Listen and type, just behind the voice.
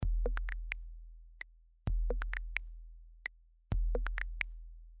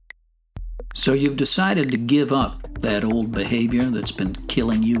So you've decided to give up that old behavior that's been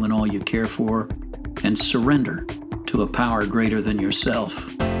killing you and all you care for and surrender to a power greater than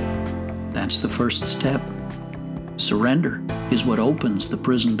yourself. That's the first step. Surrender is what opens the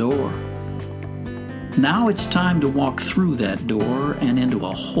prison door. Now it's time to walk through that door and into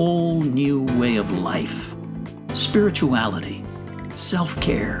a whole new way of life. Spirituality,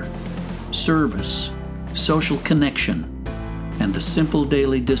 self-care, service, social connection, and the simple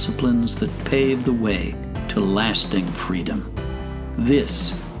daily disciplines that pave the way to lasting freedom.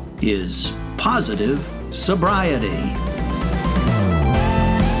 This is Positive Sobriety.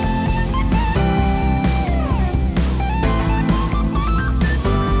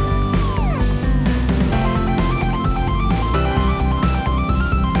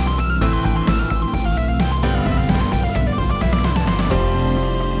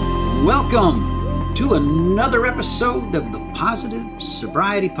 Welcome to another episode of the Positive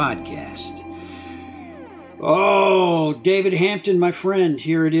Sobriety Podcast. Oh, David Hampton, my friend,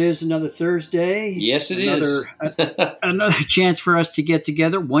 here it is, another Thursday. Yes, it is. Another chance for us to get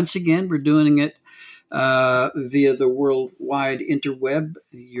together. Once again, we're doing it via the worldwide interweb.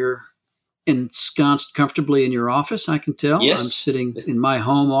 You're ensconced comfortably in your office, I can tell. Yes. I'm sitting in my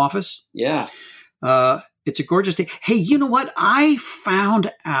home office. Yeah. It's a gorgeous day. Hey, you know what? I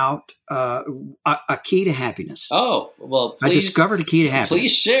found out a key to happiness. Oh, well, please. I discovered a key to happiness.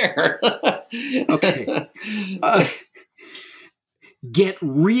 Please share. Okay. Get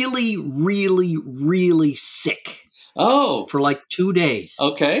really, really, really sick. Oh. For like 2 days.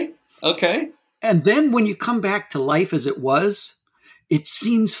 Okay. And then when you come back to life as it was, it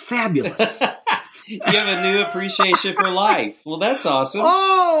seems fabulous. You have a new appreciation for life. Well, that's awesome.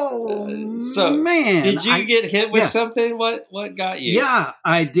 Oh, so, man. Did you get hit with something? What got you? Yeah,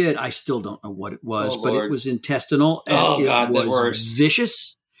 I did. I still don't know what it was, but Lord. It was intestinal. And Oh, it God, was the worst.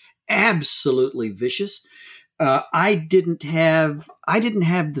 Vicious. Absolutely vicious. I didn't have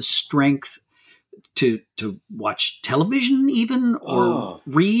the strength to watch television even or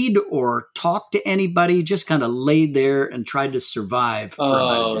read or talk to anybody. Just kind of laid there and tried to survive for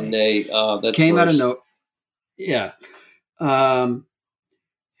about a day. Nate. Oh, that's came worse. out of no. Yeah.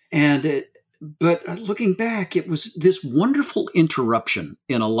 But looking back, it was this wonderful interruption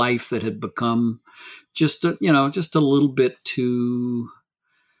in a life that had become just a little bit too,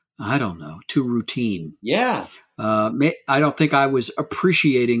 I don't know, too routine. Yeah. I don't think I was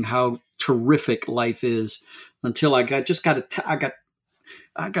appreciating how terrific life is until I got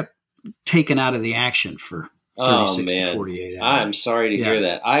taken out of the action for 36 to 48 hours. I'm sorry to hear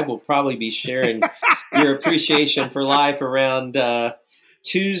that. I will probably be sharing your appreciation for life around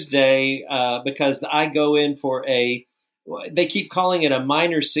Tuesday because I go in for they keep calling it a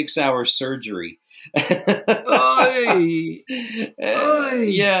minor 6-hour surgery. Oy.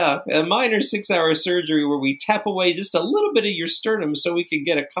 Yeah, a minor 6-hour surgery where we tap away just a little bit of your sternum so we can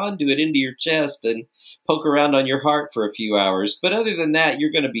get a conduit into your chest and poke around on your heart for a few hours. But other than that,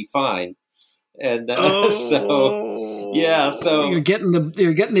 you're going to be fine. And so you're getting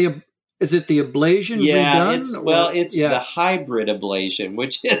the. Is it the ablation redone? It's the hybrid ablation,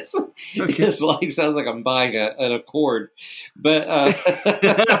 which is sounds like I'm buying an Accord, but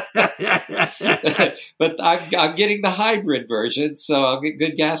but I'm getting the hybrid version, so I'll get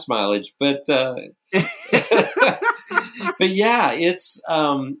good gas mileage. But but yeah, it's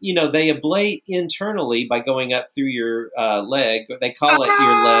they ablate internally by going up through your leg. They call it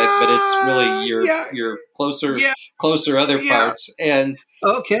your leg, but it's really your closer other parts and.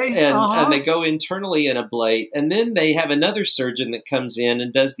 Okay. And they go internally and ablate. And then they have another surgeon that comes in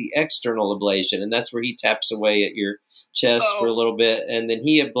and does the external ablation. And that's where he taps away at your chest for a little bit. And then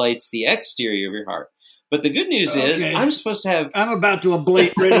he ablates the exterior of your heart. But the good news is I'm supposed to have... I'm about to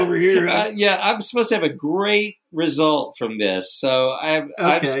ablate right over here. I'm supposed to have a great result from this. So I'm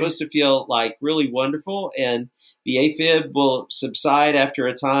supposed to feel like really wonderful. And the AFib will subside after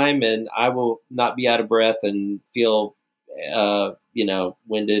a time. And I will not be out of breath and feel...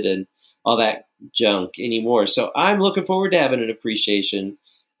 winded and all that junk anymore. So I'm looking forward to having an appreciation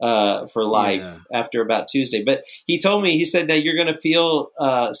for life after about Tuesday. But he told me, he said, now you're going to feel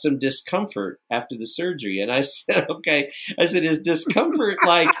some discomfort after the surgery. And I said, okay. I said, is discomfort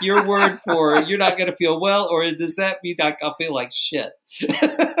like your word for you're not going to feel well, or does that mean I'll feel like shit?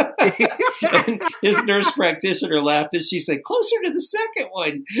 And his nurse practitioner laughed and she said, closer to the second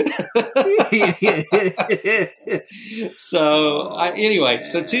one.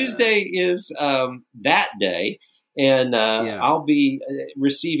 So Tuesday is that day. And I'll be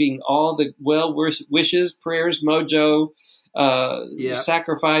receiving all the well wishes, prayers, mojo,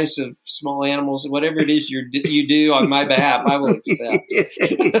 sacrifice of small animals, whatever it is you do on my behalf, I will accept.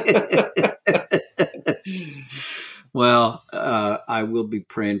 Well, I will be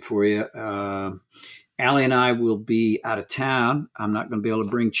praying for you. Allie and I will be out of town. I'm not going to be able to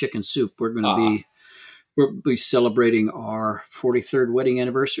bring chicken soup. We'll be celebrating our 43rd wedding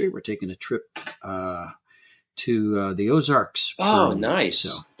anniversary. We're taking a trip to the Ozarks. Oh, nice.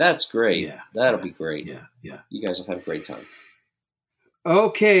 So, that's great. Yeah, that'll be great. Yeah. You guys will have a great time.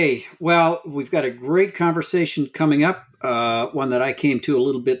 Okay. Well, we've got a great conversation coming up, one that I came to a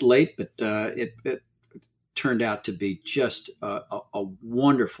little bit late, but it turned out to be just a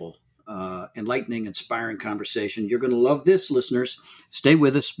wonderful, enlightening, inspiring conversation. You're going to love this, listeners. Stay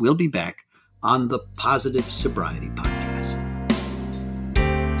with us. We'll be back on the Positive Sobriety Podcast.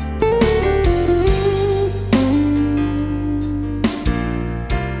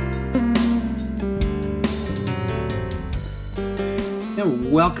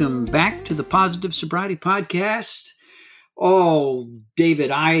 And welcome back to the Positive Sobriety Podcast. Oh, David,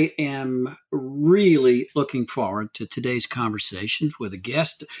 I am really looking forward to today's conversation with a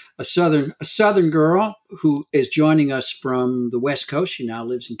guest, a Southern girl who is joining us from the West Coast. She now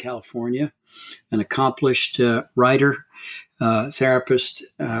lives in California, an accomplished writer, therapist,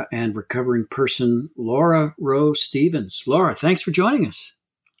 and recovering person, Laura Rose Stevens. Laura, thanks for joining us.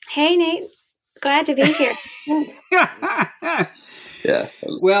 Hey, Nate. Glad to be here. Yeah.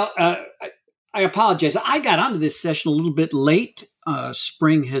 Well, I apologize. I got onto this session a little bit late.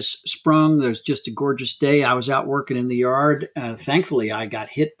 Spring has sprung. There's just a gorgeous day. I was out working in the yard. Thankfully, I got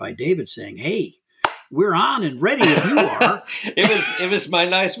hit by David saying, "Hey, we're on and ready if you are." It was my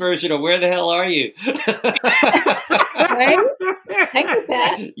nice version of "Where the hell are you?" Right? I get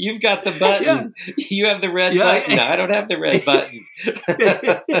that. You've got the button. Yeah. You have the red button. No, I don't have the red button.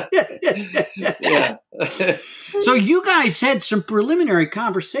 Yeah. So you guys had some preliminary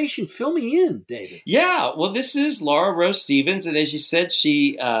conversation. Fill me in, David. Yeah. Well, this is Laura Rose Stevens. And as you said,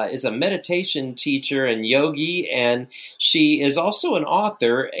 she is a meditation teacher and yogi. And she is also an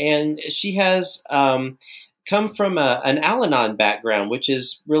author. And she has come from an Al-Anon background, which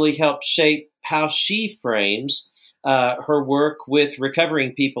has really helped shape how she frames her work with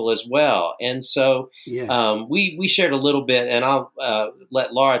recovering people as well. And so we shared a little bit, and I'll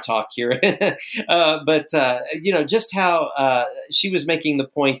let Laura talk here. But just how she was making the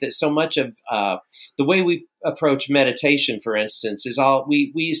point that so much of the way we approach meditation, for instance, is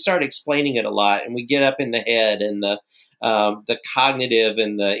we start explaining it a lot, and we get up in the head and the cognitive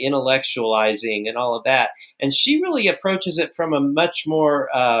and the intellectualizing and all of that. And she really approaches it from a much more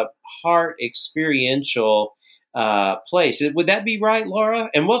heart experiential place. Would that be right, Laura?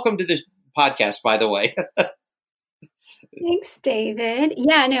 And welcome to the podcast, by the way. Thanks, David.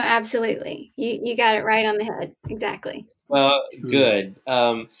 Yeah, no, absolutely. You got it right on the head. Exactly. Well, good.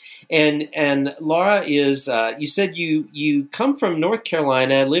 And Laura is, you said you come from North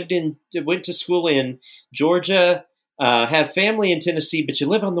Carolina, went to school in Georgia, have family in Tennessee, but you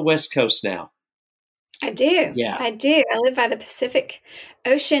live on the West Coast now. I do. Yeah. I do. I live by the Pacific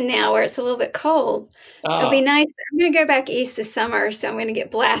Ocean now where it's a little bit cold. It'll be nice. I'm going to go back east this summer, so I'm going to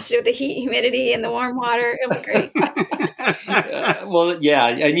get blasted with the heat, humidity, and the warm water. It'll be great. Well, yeah,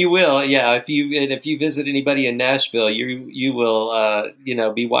 and you will. Yeah, if you visit anybody in Nashville, you will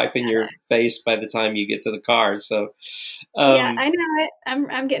be wiping your face by the time you get to the car. So yeah, I know it.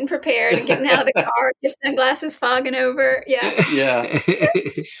 I'm getting prepared and getting out of the car. Your sunglasses fogging over. Yeah. Yeah.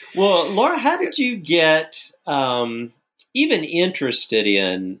 Well, Laura, how did you get even interested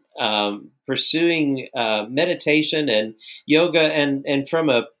in pursuing meditation and yoga, and from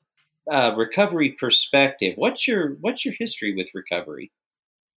a recovery perspective? What's your history with recovery?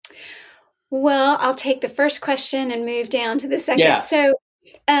 Well, I'll take the first question and move down to the second. Yeah. So,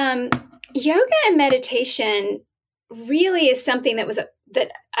 yoga and meditation really is something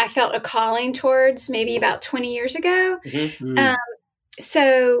that I felt a calling towards maybe about 20 years ago. Mm-hmm.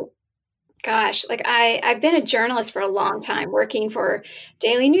 So, gosh, I've been a journalist for a long time, working for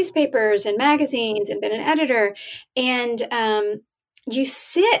daily newspapers and magazines, and been an editor. And you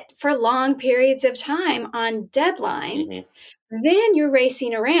sit for long periods of time on deadline. Mm-hmm. Then you're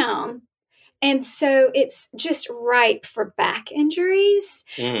racing around. And so it's just ripe for back injuries.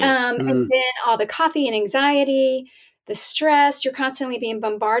 And then all the coffee and anxiety, the stress, you're constantly being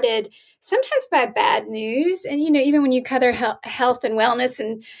bombarded, sometimes by bad news. And, even when you cover health and wellness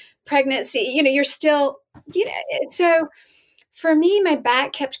and pregnancy, you're still, so for me, my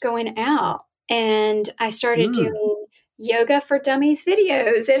back kept going out, and I started doing Yoga for Dummies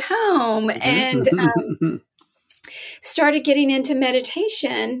videos at home, and started getting into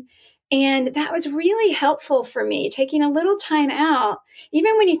meditation. And that was really helpful for me, taking a little time out,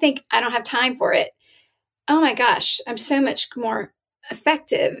 even when you think I don't have time for it. Oh my gosh, I'm so much more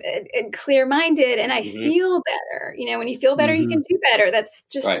effective and clear-minded, and I feel better. When you feel better, you can do better. That's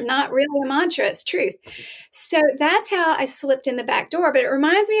just not really a mantra, it's truth. So that's how I slipped in the back door. But it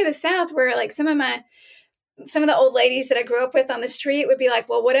reminds me of the South, where like some of the old ladies that I grew up with on the street would be like,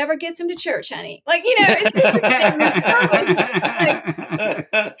 well, whatever gets them to church, honey. Like, it's just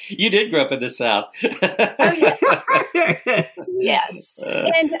like, you did grow up in the South. Oh, yeah. Yes.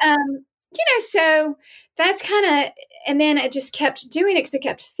 And, so that's kind of, and then I just kept doing it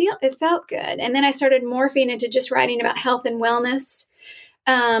because it felt good. And then I started morphing into just writing about health and wellness,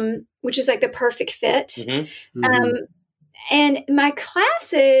 which is like the perfect fit. And my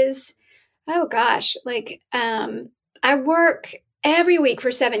classes, oh gosh, like I work every week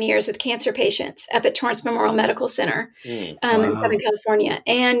for 7 years with cancer patients up at Torrance Memorial Medical Center in Southern California,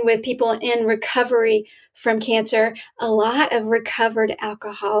 and with people in recovery from cancer, a lot of recovered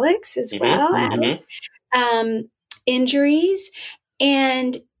alcoholics as well as injuries.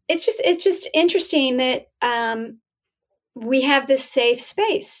 And it's just interesting that we have this safe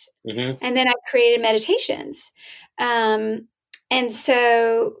space. And then I created meditations. And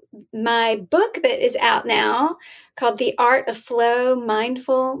so my book that is out now, called The Art of Flow,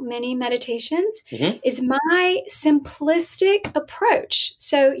 Mindful Mini Meditations, is my simplistic approach.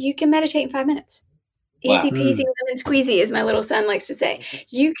 So you can meditate in 5 minutes. Easy peasy, lemon squeezy, as my little son likes to say.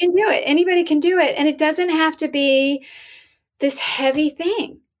 You can do it. Anybody can do it. And it doesn't have to be this heavy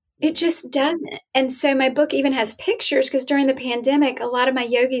thing. It just doesn't. And so my book even has pictures, because during the pandemic, a lot of my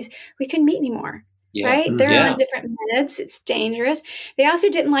yogis, we couldn't meet anymore. Yeah. Right? They're on different meds. It's dangerous. They also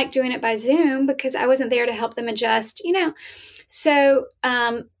didn't like doing it by Zoom because I wasn't there to help them adjust, So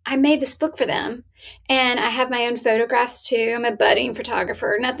I made this book for them, and I have my own photographs too. I'm a budding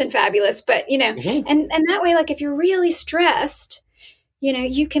photographer, nothing fabulous, but and that way, like if you're really stressed,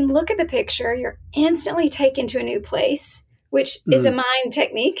 you can look at the picture, you're instantly taken to a new place, which is a mind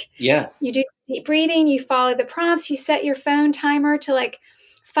technique. Yeah. You do deep breathing, you follow the prompts, you set your phone timer to like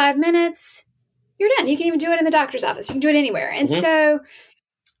 5 minutes. You're done. You can even do it in the doctor's office. You can do it anywhere. And so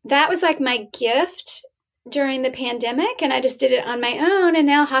that was like my gift during the pandemic. And I just did it on my own. And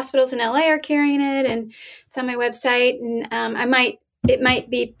now hospitals in LA are carrying it, and it's on my website. And it might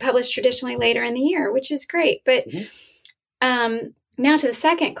be published traditionally later in the year, which is great. But now to the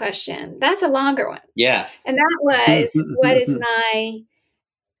second question, that's a longer one. Yeah. And that was, what is my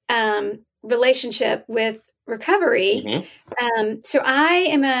relationship with recovery? So I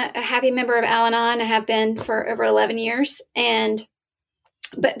am a happy member of Al-Anon. I have been for over 11 years.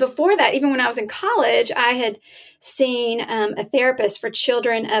 But before that, even when I was in college, I had seen a therapist for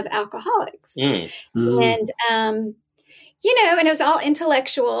children of alcoholics. And, and it was all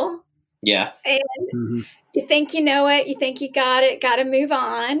intellectual. Yeah. And you think you know it, you think you got to move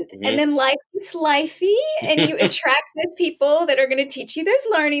on. And then life gets lifey, and you attract those people that are going to teach you those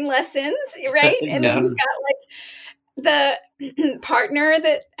learning lessons, right? And then you've got like the partner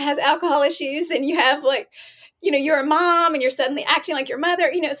that has alcohol issues. Then you have like, you're a mom and you're suddenly acting like your mother.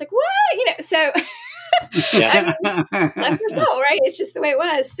 It's like, what? So I mean, life was all right. It's just the way it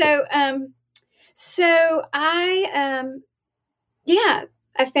was. So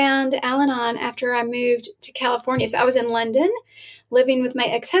I found Al-Anon after I moved to California. So I was in London living with my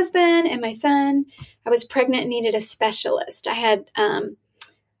ex-husband and my son. I was pregnant and needed a specialist. I had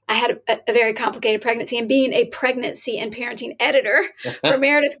a very complicated pregnancy, and being a pregnancy and parenting editor for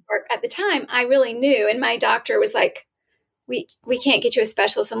Meredith Work at the time, I really knew. And my doctor was like, we can't get you a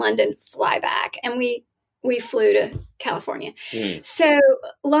specialist in London, fly back. And we flew to California. So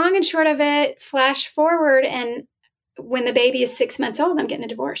long and short of it, flash forward, and when the baby is 6 months old, I'm getting a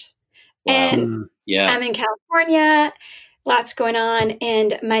divorce. Wow. And I'm in California, lots going on.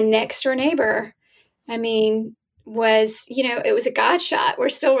 And my next door neighbor, was, it was a God shot. We're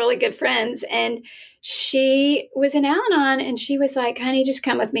still really good friends. And she was in Al-Anon, and she was like, honey, just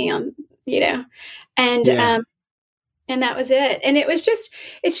come with me and that was it. And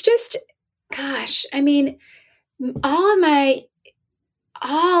it's just, gosh,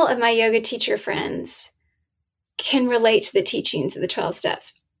 all of my yoga teacher friends can relate to the teachings of the 12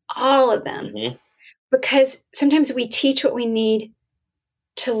 steps, all of them, because sometimes we teach what we need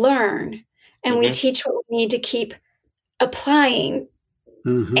to learn, and we teach what we need to keep applying.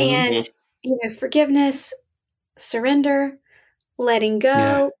 And, forgiveness, surrender, letting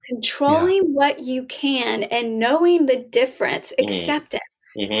go, controlling what you can, and knowing the difference, acceptance.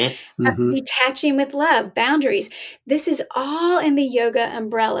 detaching with love, boundaries. This is all in the yoga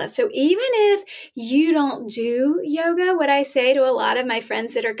umbrella. So even if you don't do yoga, what I say to a lot of my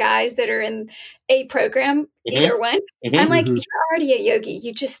friends that are guys that are in a program, either one, I'm like, you're already a yogi.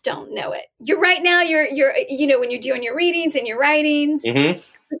 You just don't know it. You're right now, you're, when you're doing your readings and your writings,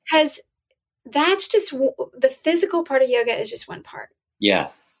 because that's just the physical part of yoga is just one part. Yeah.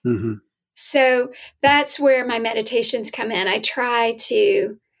 So that's where my meditations come in. I try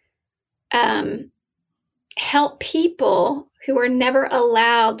to help people who were never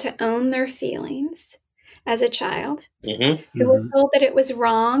allowed to own their feelings as a child, who were told that it was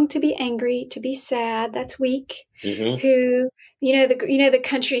wrong to be angry, to be sad, that's weak, who, the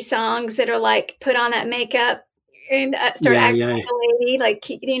country songs that are like, put on that makeup and start acting like a lady, like,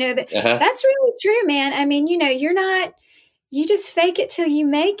 that's really true, man. I mean, you just fake it till you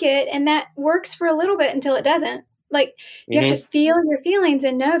make it. And that works for a little bit until it doesn't. Like, you have to feel your feelings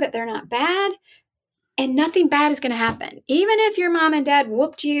and know that they're not bad. And nothing bad is going to happen. Even if your mom and dad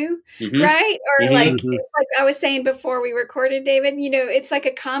whooped you, right? Or like I was saying before we recorded, David, it's like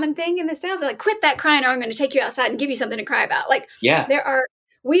a common thing in the South. They're like, quit that crying or I'm going to take you outside and give you something to cry about. Like,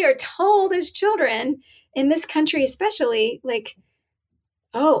 we are told as children in this country, especially, like,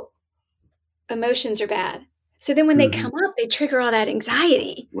 oh, emotions are bad. So then when they come up, they trigger all that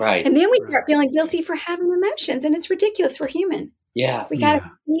anxiety. Right. And then we start feeling guilty for having emotions. And it's ridiculous. We're human. Yeah. We got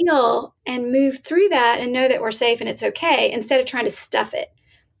to feel and move through that and know that we're safe and it's okay instead of trying to stuff it.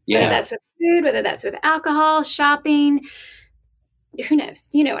 Yeah. Whether that's with food, whether that's with alcohol, shopping, who knows?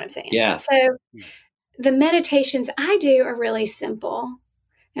 You know what I'm saying? Yeah. So the meditations I do are really simple,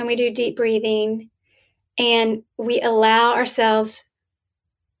 and we do deep breathing and we allow ourselves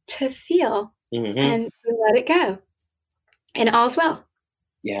to feel and we let it go, and all's well.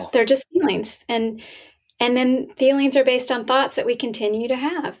 Yeah. They're just feelings. And then feelings are based on thoughts that we continue to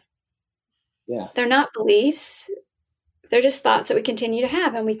have. Yeah. They're not beliefs. They're just thoughts that we continue to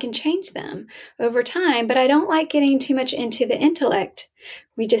have, and we can change them over time. But I don't like getting too much into the intellect.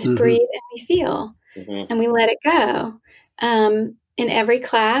 We just breathe and we feel and we let it go in every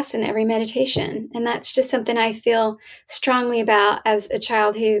class and every meditation. And that's just something I feel strongly about as a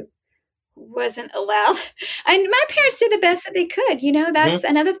child who wasn't allowed. And my parents did the best that they could. That's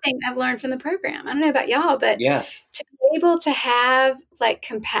another thing I've learned from the program. I don't know about y'all, but to be able to have like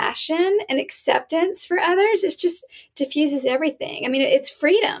compassion and acceptance for others, it just diffuses everything. I mean, it's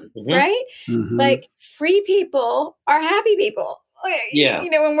freedom, right? Like, free people are happy people. Yeah.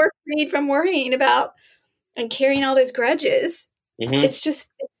 When we're freed from worrying about and carrying all those grudges, it's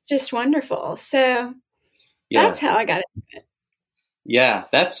just wonderful. So that's how I got into it. Yeah,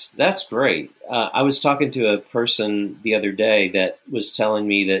 that's great. I was talking to a person the other day that was telling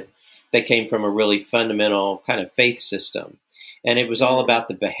me that they came from a really fundamental kind of faith system. And it was all about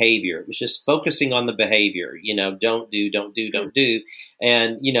the behavior. It was just focusing on the behavior, don't do.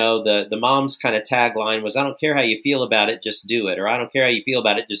 And, the mom's kind of tagline was, I don't care how you feel about it, just do it. Or I don't care how you feel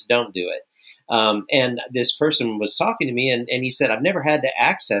about it, just don't do it. And this person was talking to me and he said, I've never had to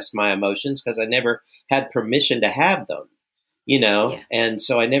access my emotions because I never had permission to have them. And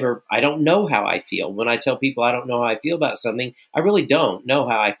so I don't know how I feel. When I tell people I don't know how I feel about something, I really don't know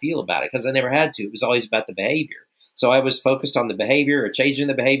how I feel about it because I never had to. It was always about the behavior. So I was focused on the behavior or changing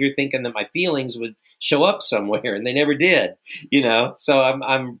the behavior, thinking that my feelings would show up somewhere, and they never did, So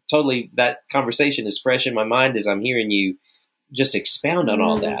I'm totally, that conversation is fresh in my mind as I'm hearing you just expound on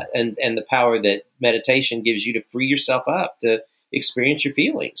all that and the power that meditation gives you to free yourself up to experience your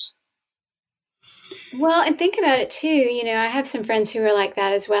feelings. Well, and think about it too. I have some friends who are like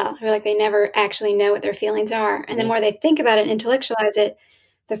that as well, who are like, they never actually know what their feelings are. And the more they think about it and intellectualize it,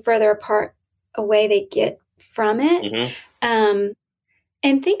 the further away they get from it. And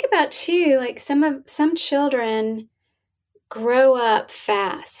think about too, like some children grow up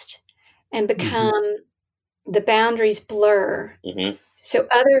fast and become the boundaries blur. So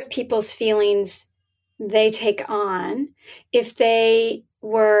other people's feelings they take on. If they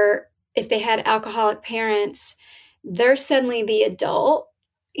had alcoholic parents, they're suddenly the adult.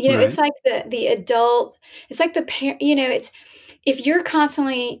 It's like the adult. It's like the parent. It's if you're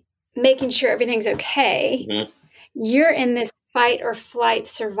constantly making sure everything's okay, you're in this fight or flight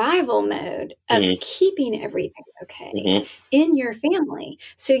survival mode of keeping everything okay in your family.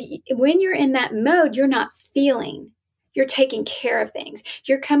 So when you're in that mode, you're not feeling. You're taking care of things.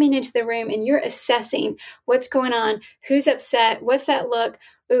 You're coming into the room and you're assessing what's going on, who's upset, what's that look,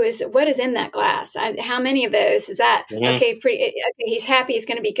 what is in that glass? How many of those is that? Okay, he's happy, it's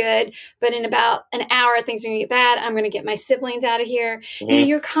going to be good. But in about an hour, things are going to get bad. I'm going to get my siblings out of here.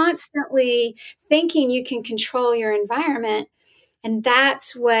 You're constantly thinking you can control your environment. And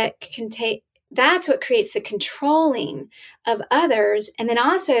that's what creates the controlling of others. And then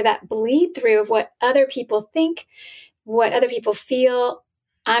also that bleed through of what other people think, what other people feel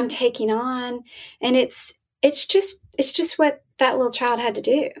I'm taking on. And it's just what that little child had to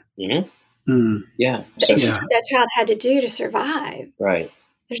do. Mm-hmm. Mm. Yeah. It's just what that child had to do to survive. Right.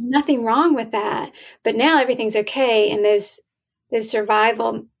 There's nothing wrong with that. But now everything's okay. And those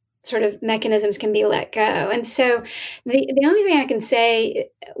survival sort of mechanisms can be let go. And so the only thing I can say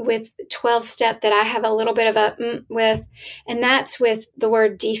with 12-step that I have a little bit of a with, and that's with the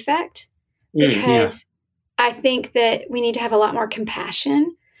word defect, because I think that we need to have a lot more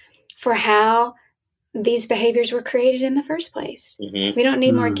compassion for how these behaviors were created in the first place. Mm-hmm. We don't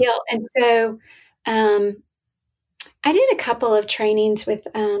need more guilt. And so I did a couple of trainings with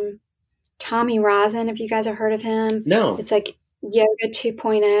Tommy Rosen, if you guys have heard of him. No. It's like Yoga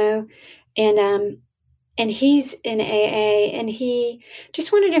 2.0, and he's in AA, and he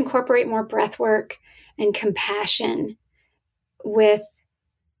just wanted to incorporate more breath work and compassion with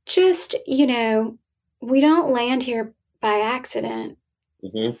just, we don't land here by accident.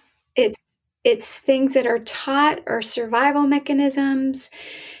 Mm-hmm. It's things that are taught or survival mechanisms.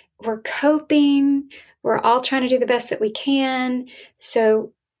 We're coping. We're all trying to do the best that we can.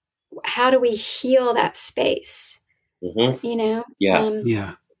 So how do we heal that space? Mm-hmm.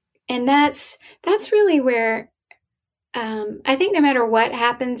 Yeah. And that's really where I think no matter what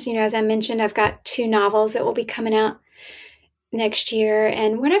happens, as I mentioned, I've got 2 novels that will be coming out next year,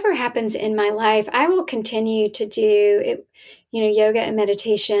 and whatever happens in my life, I will continue to do it, yoga and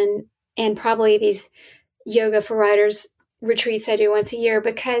meditation, and probably these yoga for writers retreats I do once a year,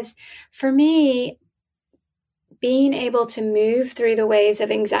 because for me, being able to move through the waves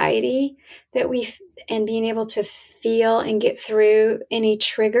of anxiety and being able to feel and get through any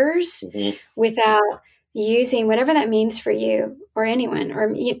triggers without using whatever that means for you or anyone,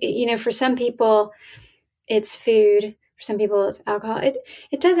 or, for some people it's food, for some people it's alcohol.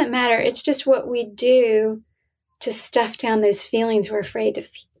 It doesn't matter. It's just what we do to stuff down those feelings we're afraid to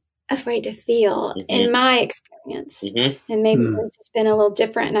feel, in my experience. And maybe it's been a little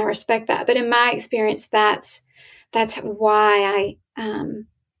different, and I respect that. But in my experience, that's why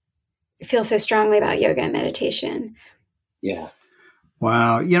I feel so strongly about yoga and meditation. Yeah.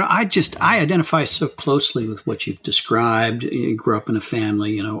 Wow. I identify so closely with what you've described. You grew up in a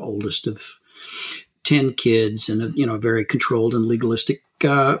family, oldest of 10 kids, and a very controlled and legalistic,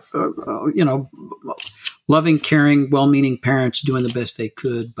 loving, caring, well-meaning parents doing the best they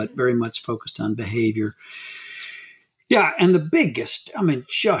could, but very much focused on behavior. Yeah, and the biggest,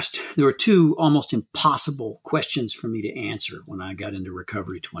 there were 2 almost impossible questions for me to answer when I got into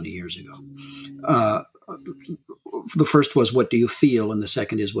recovery 20 years ago. The first was, what do you feel? And the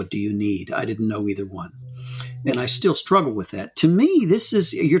second is, what do you need? I didn't know either one. And I still struggle with that. To me,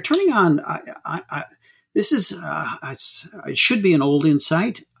 you're turning on, it should be an old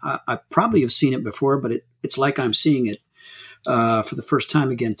insight. I probably have seen it before, but it's like I'm seeing it for the first time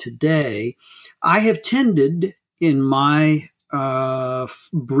again today. I have tended, in my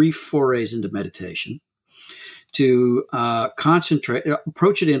brief forays into meditation, to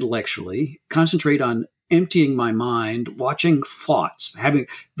approach it intellectually, concentrate on emptying my mind, watching thoughts, having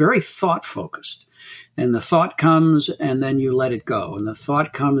very thought focused. And the thought comes and then you let it go. And the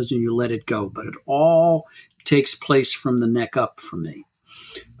thought comes and you let it go. But it all takes place from the neck up for me.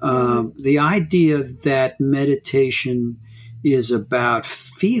 The idea that meditation is about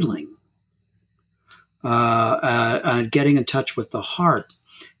feeling, getting in touch with the heart,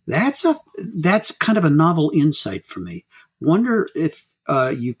 that's kind of a novel insight for me. Wonder if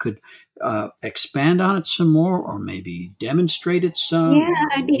you could expand on it some more, or maybe demonstrate it some. Yeah,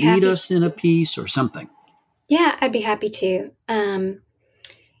 I'd be happy. Lead us in a piece or something. Yeah, I'd be happy to.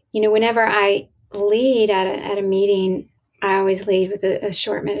 Whenever I lead at a meeting, I always lead with a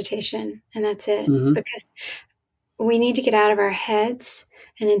short meditation, and that's it. Mm-hmm. Because we need to get out of our heads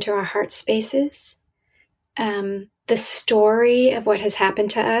and into our heart spaces. The story of what has happened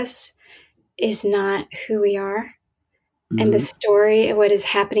to us is not who we are. Mm-hmm. And the story of what is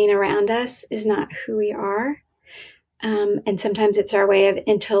happening around us is not who we are. And sometimes it's our way of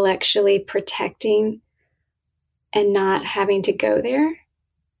intellectually protecting and not having to go there,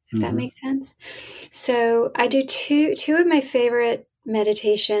 if that makes sense. So I do two of my favorite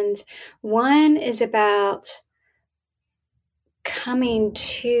meditations. One is about coming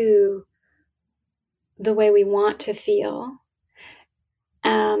to the way we want to feel,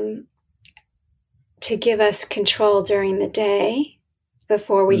 to give us control during the day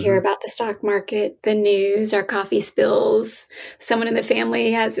before we hear about the stock market, the news, our coffee spills, someone in the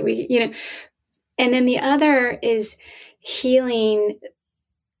family And then the other is healing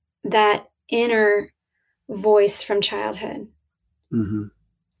that inner voice from childhood. Mm-hmm.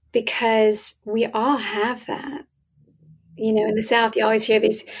 Because we all have that. You know, in the South, you always hear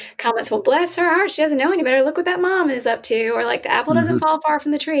these comments, well, bless her heart, she doesn't know any better. Look what that mom is up to. Or like, the apple doesn't fall far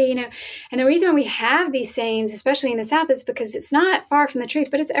from the tree, you know. And the reason why we have these sayings, especially in the South, is because it's not far from the truth,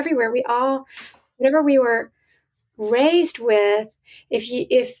 but it's everywhere. We all, whatever we were raised with,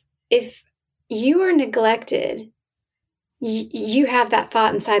 if you are neglected, you have that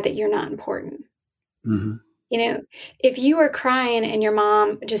thought inside that you're not important. Mm-hmm. You know, if you are crying and your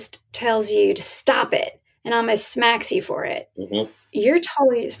mom just tells you to stop it and almost smacks you for it, you're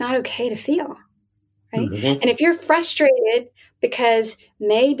told it's not okay to feel, right? Mm-hmm. And if you're frustrated because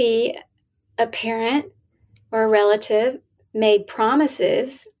maybe a parent or a relative made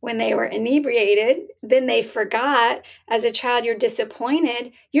promises when they were inebriated, then they forgot, as a child you're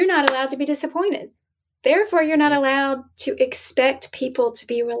disappointed, you're not allowed to be disappointed. Therefore, you're not allowed to expect people to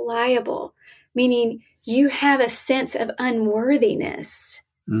be reliable, meaning you have a sense of unworthiness.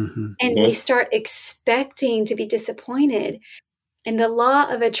 Mm-hmm. And we start expecting to be disappointed. And the law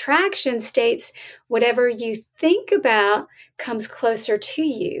of attraction states whatever you think about comes closer to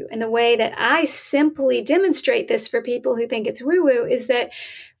you. And the way that I simply demonstrate this for people who think it's woo-woo is that,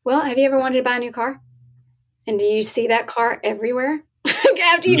 well, have you ever wanted to buy a new car? And do you see that car everywhere?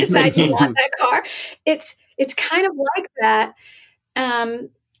 After you decide you want that car? It's kind of like that.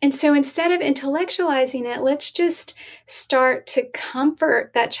 And so instead of intellectualizing it, let's just start to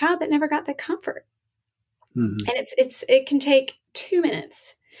comfort that child that never got that comfort. Mm-hmm. And it can take 2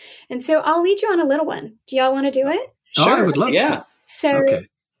 minutes. And so I'll lead you on a little one. Do y'all want to do it? Sure. I would love to. So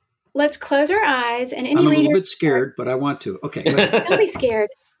let's close our eyes. And I'm a little bit scared, but I want to. Okay. Go ahead. Don't be scared.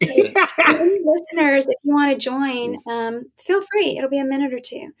 Any listeners, if you want to join, feel free. It'll be a minute or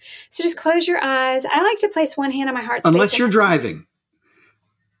two. So just close your eyes. I like to place one hand on my heart space. Unless you're driving.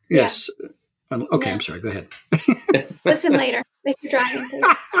 Yes. Yeah. Okay, no. I'm sorry. Go ahead. Listen later if you're driving.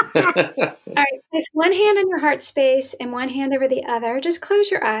 All right. Place one hand on your heart space and one hand over the other. Just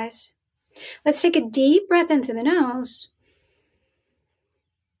close your eyes. Let's take a deep breath in through the nose.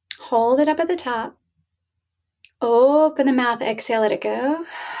 Hold it up at the top. Open the mouth. Exhale. Let it go.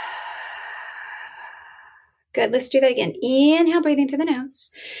 Good. Let's do that again. Inhale, breathing through the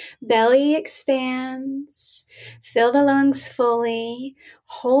nose. Belly expands. Fill the lungs fully.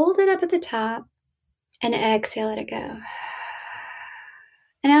 Hold it up at the top. And exhale, let it go.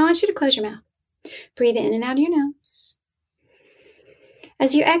 And I want you to close your mouth. Breathe in and out of your nose.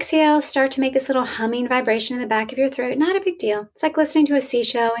 As you exhale, start to make this little humming vibration in the back of your throat. Not a big deal. It's like listening to a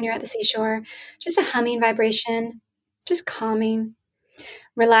seashell when you're at the seashore. Just a humming vibration. Just calming.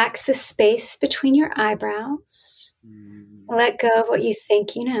 Relax the space between your eyebrows. Let go of what you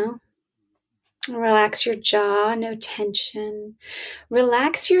think you know. Relax your jaw, no tension.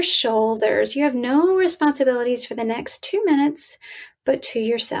 Relax your shoulders. You have no responsibilities for the next 2 minutes, but to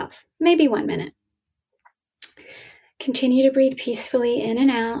yourself. Maybe 1 minute. Continue to breathe peacefully in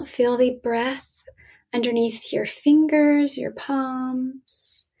and out. Feel the breath underneath your fingers, your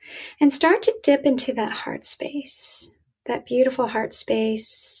palms, and start to dip into that heart space. That beautiful heart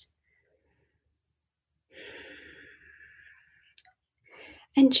space.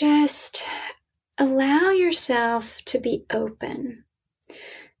 And just allow yourself to be open.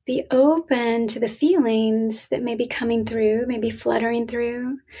 Be open to the feelings that may be coming through, maybe fluttering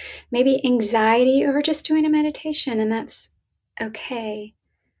through, maybe anxiety over just doing a meditation, and that's okay.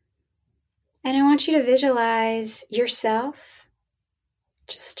 And I want you to visualize yourself,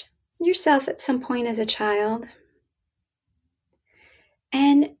 just yourself at some point as a child.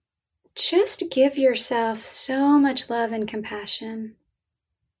 And just give yourself so much love and compassion.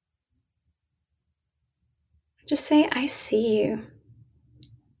 Just say, I see you.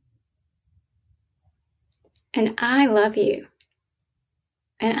 And I love you.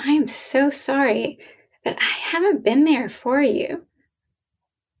 And I am so sorry that I haven't been there for you.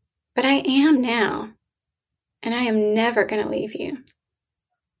 But I am now. And I am never going to leave you.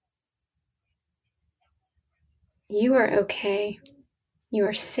 You are okay. You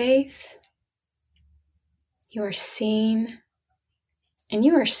are safe. You are seen. And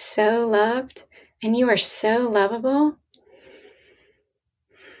you are so loved. And you are so lovable.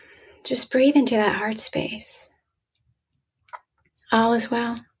 Just breathe into that heart space. All is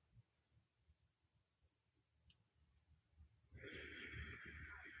well.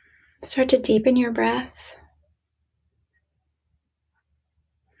 Start to deepen your breath.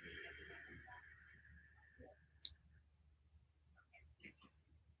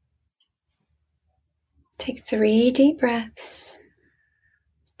 Take 3 deep breaths.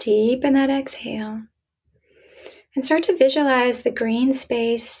 Deepen that exhale. And start to visualize the green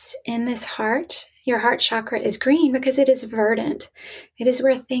space in this heart. Your heart chakra is green because it is verdant. It is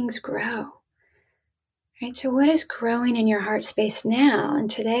where things grow. Right? So what is growing in your heart space now in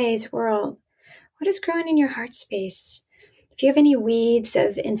today's world? What is growing in your heart space? If you have any weeds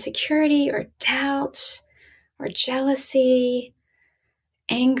of insecurity or doubt or jealousy,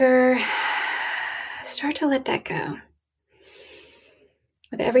 anger, start to let that go.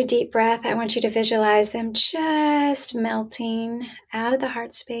 With every deep breath, I want you to visualize them just melting out of the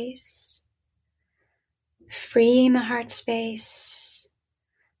heart space, freeing the heart space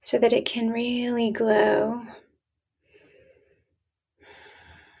so that it can really glow.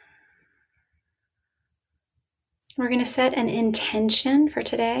 We're going to set an intention for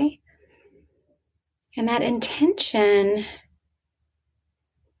today. And that intention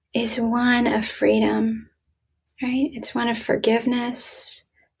is one of freedom. Right? It's one of forgiveness,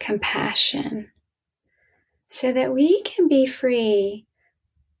 compassion, so that we can be free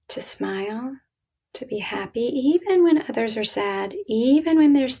to smile, to be happy, even when others are sad, even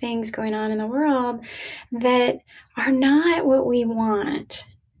when there's things going on in the world that are not what we want.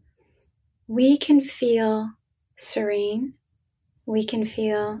 We can feel serene, we can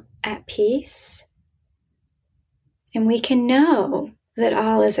feel at peace, and we can know that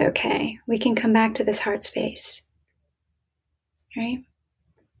all is okay. We can come back to this heart space. Right?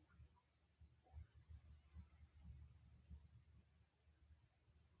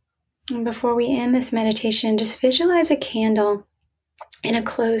 And before we end this meditation, just visualize a candle in a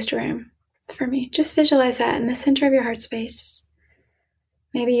closed room for me. Just visualize that in the center of your heart space.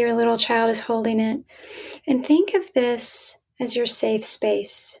 Maybe your little child is holding it. And think of this as your safe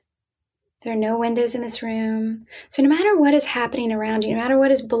space. There are no windows in this room. So no matter what is happening around you, no matter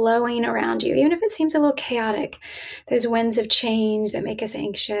what is blowing around you, even if it seems a little chaotic, those winds of change that make us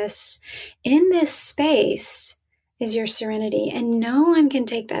anxious, in this space is your serenity. And no one can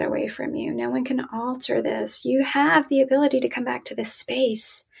take that away from you. No one can alter this. You have the ability to come back to this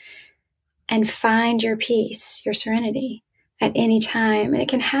space and find your peace, your serenity at any time. And it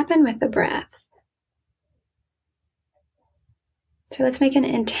can happen with the breath. So let's make an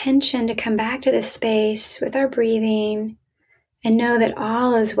intention to come back to this space with our breathing and know that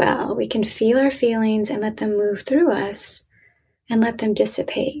all is well. We can feel our feelings and let them move through us and let them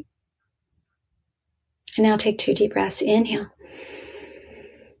dissipate. And now take 2 deep breaths. Inhale.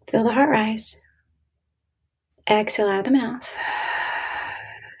 Feel the heart rise. Exhale out of the mouth.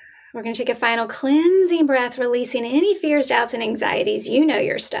 We're going to take a final cleansing breath, releasing any fears, doubts, and anxieties. You know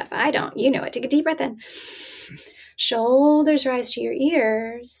your stuff. I don't. You know it. Take a deep breath in. Shoulders rise to your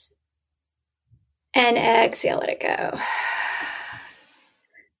ears. And exhale, let it go.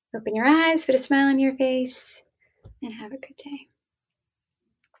 Open your eyes, put a smile on your face, and have a good day.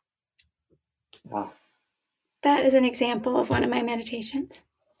 Wow. That is an example of one of my meditations.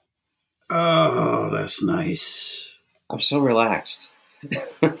 Oh, that's nice. I'm so relaxed. The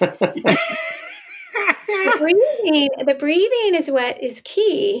breathing is what is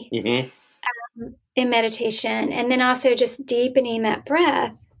key. Mm-hmm. In meditation, and then also just deepening that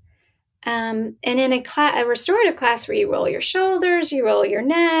breath. And in a restorative class where you roll your shoulders, you roll your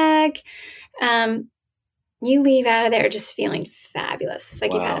neck, you leave out of there just feeling fabulous. It's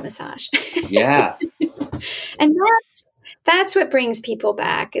like You've had a massage. Yeah. And that's what brings people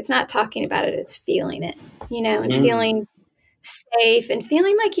back. It's not talking about it, it's feeling it, and feeling safe and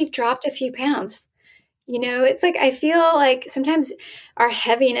feeling like you've dropped a few pounds. It's like I feel like sometimes our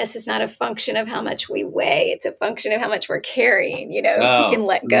heaviness is not a function of how much we weigh. It's a function of how much we're carrying. If you can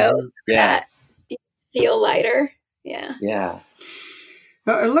let go of that, you feel lighter. Yeah. Yeah.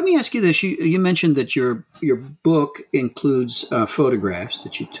 Let me ask you this. You mentioned that your book includes photographs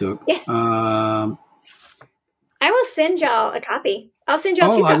that you took. Yes. I will send y'all a copy. I'll send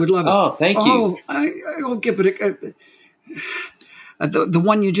y'all 2 copies. I would love it. Oh, thank you. I'll give it the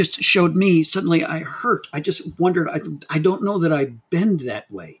one you just showed me, suddenly I hurt. I just wondered, I don't know that I bend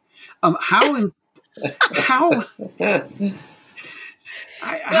that way. How important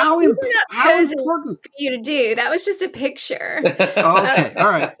for you to do? That was just a picture. Okay.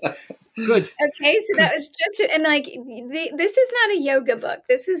 All right. Good. Okay. So that was just, and this is not a yoga book.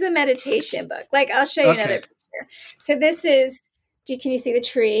 This is a meditation book. I'll show you another picture. So this is, can you see the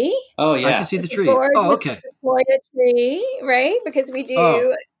tree? Oh, yeah. I can see the tree. Oh, okay. Sequoia tree, right? Because we do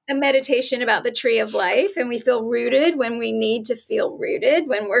a meditation about the tree of life, and we feel rooted when we need to feel rooted,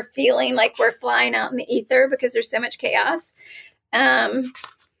 when we're feeling like we're flying out in the ether because there's so much chaos. Stuff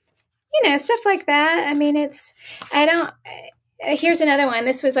like that. I mean, here's another one.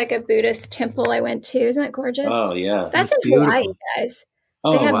 This was like a Buddhist temple I went to. Isn't that gorgeous? Oh, yeah. That's in Hawaii, guys.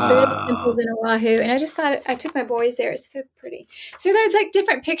 They have Buddhist temples in Oahu, and I just thought, I took my boys there. It's so pretty. So there's like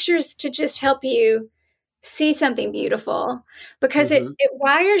different pictures to just help you see something beautiful, because it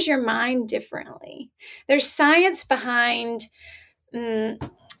wires your mind differently. There's science behind,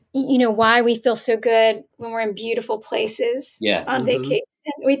 why we feel so good when we're in beautiful places on vacation.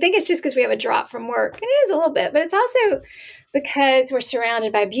 We think it's just because we have a drop from work, and it is a little bit, but it's also because we're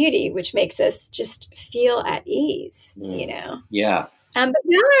surrounded by beauty, which makes us just feel at ease, Yeah. But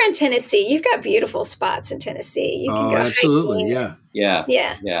now we're in Tennessee. You've got beautiful spots in Tennessee. You can go absolutely. hiking. Yeah.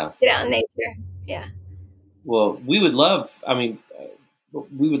 Get out in nature. Yeah. Well, we would love to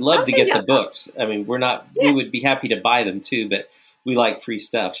get the books. I mean, we would be happy to buy them too, but we like free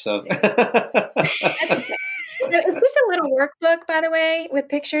stuff. So it's just a little workbook, by the way, with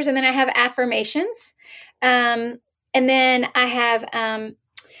pictures. And then I have affirmations. And then I have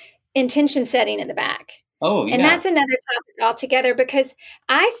intention setting in the back. Oh, yeah. And that's another topic altogether, because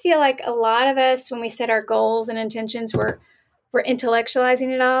I feel like a lot of us, when we set our goals and intentions, we're intellectualizing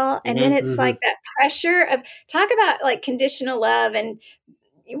it all. And then it's like that pressure of, talk about like conditional love and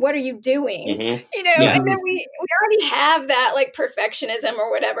what are you doing? And then we already have that like perfectionism or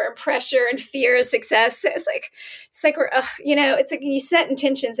whatever, and pressure and fear of success. So it's like we're, it's like you set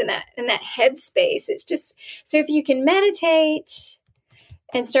intentions in that headspace. It's just, so if you can meditate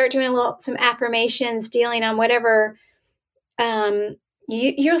and start doing some affirmations dealing on whatever,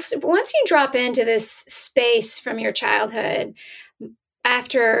 you'll once you drop into this space from your childhood,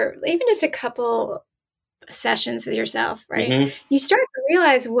 after even just a couple sessions with yourself, right? You start to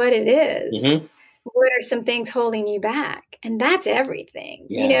realize what it is. What are some things holding you back? And that's everything.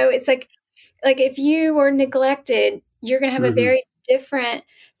 Yeah. It's like if you were neglected, you're going to have a very different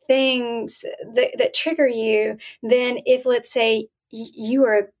things that trigger you than if, let's say, you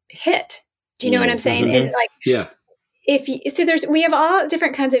are hit. Do you know what I'm saying? And we have all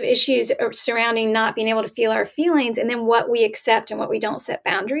different kinds of issues surrounding not being able to feel our feelings, and then what we accept and what we don't set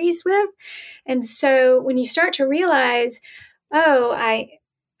boundaries with. And so when you start to realize, I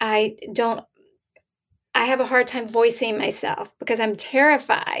have a hard time voicing myself because I'm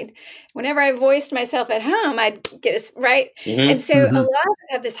terrified. Whenever I voiced myself at home, I'd get us right. And so a lot of us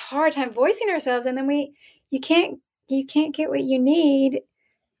have this hard time voicing ourselves, and then you can't get what you need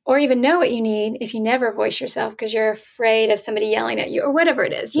or even know what you need if you never voice yourself because you're afraid of somebody yelling at you or whatever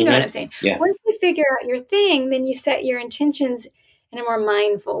it is. You know what I'm saying? Yeah. Once you figure out your thing, then you set your intentions in a more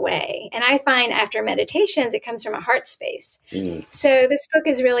mindful way. And I find after meditations, it comes from a heart space. So this book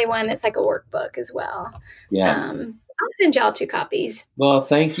is really one that's like a workbook as well. Yeah. I'll send y'all 2 copies. Well,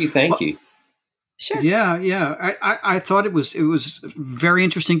 thank you. Sure. Yeah. I thought it was very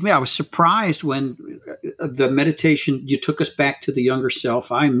interesting to me. I was surprised when the meditation, you took us back to the younger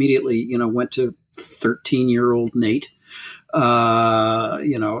self. I immediately, went to 13-year-old Nate, kind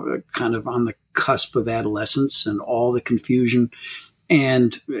of on the cusp of adolescence and all the confusion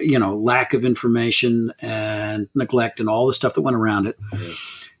and, lack of information and neglect and all the stuff that went around it.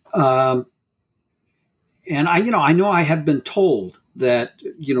 And I know I have been told that,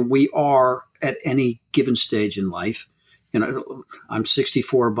 we are at any given stage in life. I'm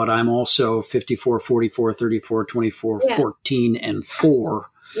 64, but I'm also 54, 44, 34, 24, 14, and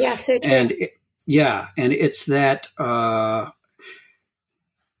 4. Yeah, so true. And it's that, and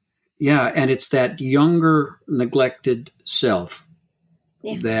it's that younger neglected self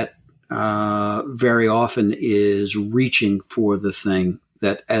that very often is reaching for the thing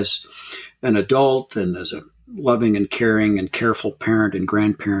that as an adult and as a loving and caring and careful parent and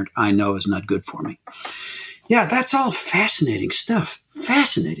grandparent, I know is not good for me. Yeah, that's all fascinating stuff.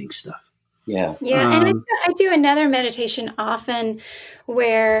 Yeah. Yeah, and I do another meditation often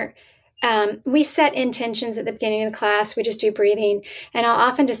where we set intentions at the beginning of the class. We just do breathing. And I'll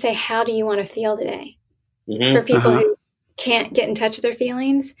often just say, how do you want to feel today? For people who can't get in touch with their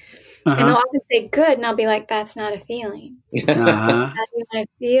feelings. And they'll often say, good. And I'll be like, that's not a feeling. How do you want to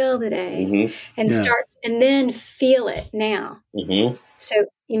feel today? And and then feel it now. So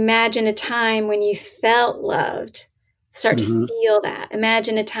imagine a time when you felt loved. Start to feel that.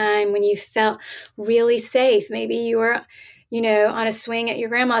 Imagine a time when you felt really safe. Maybe you were, on a swing at your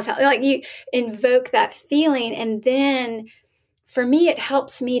grandma's house. Like you invoke that feeling. And then for me, it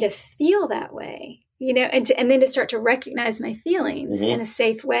helps me to feel that way. And then to start to recognize my feelings in a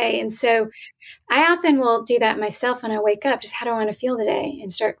safe way. And so I often will do that myself when I wake up, just how do I want to feel today?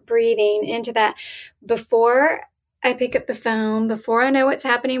 And start breathing into that before I pick up the phone, before I know what's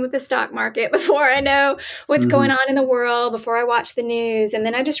happening with the stock market, before I know what's going on in the world, before I watch the news. And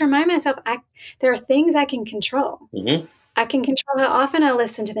then I just remind myself, there are things I can control. I can control how often I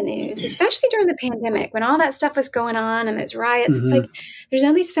listen to the news, especially during the pandemic when all that stuff was going on and those riots. It's like there's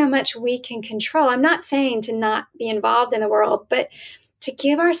only so much we can control. I'm not saying to not be involved in the world, but to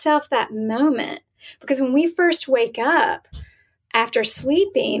give ourselves that moment. Because when we first wake up after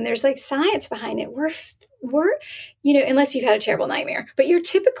sleeping, there's like science behind it. We're unless you've had a terrible nightmare, but you're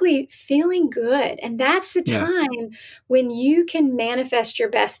typically feeling good. And that's the time when you can manifest your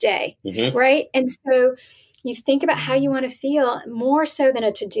best day, right? And so you think about how you want to feel more so than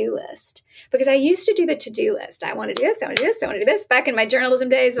a to-do list. Because I used to do the to-do list. I want to do this, I want to do this, I want to do this, back in my journalism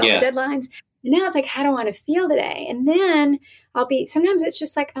days with all the deadlines. And now it's like, how do I want to feel today? And then sometimes it's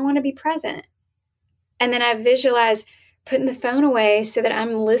just like, I want to be present. And then I visualize putting the phone away so that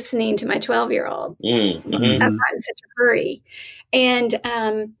I'm listening to my 12-year-old. I'm not in such a hurry. And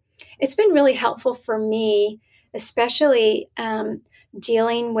it's been really helpful for me, especially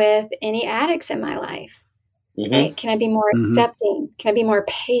dealing with any addicts in my life. Right? Can I be more accepting? Can I be more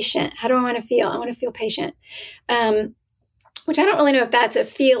patient? How do I want to feel? I want to feel patient. Which I don't really know if that's a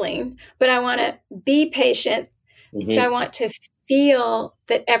feeling, but I want to be patient. So I want to feel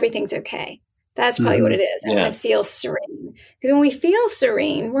that everything's okay. That's probably what it is. I want to feel serene. Because when we feel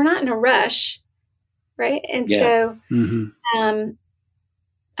serene, we're not in a rush, right? And so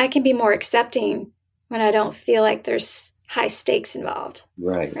I can be more accepting when I don't feel like there's high stakes involved.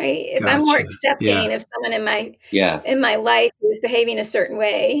 Right. If I'm more accepting of someone in my life who's behaving a certain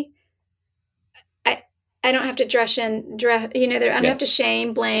way, I don't have to I don't have to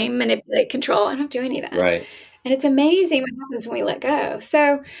shame, blame, manipulate, control. I don't have to do any of that. Right. And it's amazing what happens when we let go.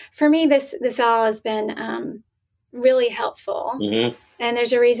 So for me, this all has been really helpful. And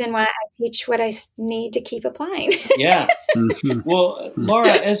there's a reason why I teach what I need to keep applying. Well,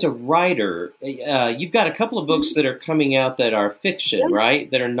 Laura, as a writer, you've got a couple of books that are coming out that are fiction, right?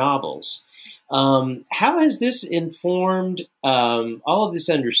 That are novels. How has this informed, all of this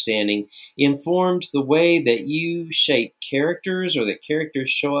understanding informed the way that you shape characters or that characters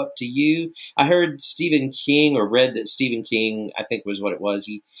show up to you? I heard Stephen King, or read that Stephen King, I think was what it was.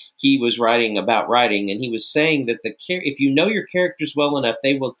 He was writing about writing, and he was saying that if you know your characters well enough,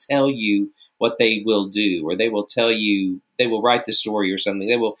 they will tell you what they will do, or they will tell you, they will write the story or something.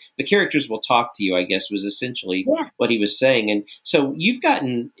 The characters will talk to you, I guess, was essentially what he was saying. And so you've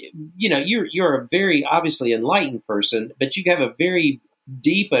gotten, you're a very obviously enlightened person, but you have a very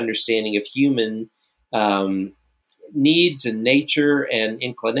deep understanding of human needs and nature and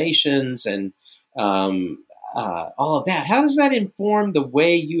inclinations and all of that. How does that inform the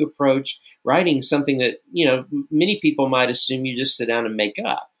way you approach writing something that, many people might assume you just sit down and make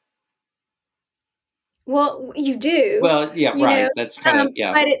up? Well, you do. Well, yeah, right. That's kind of,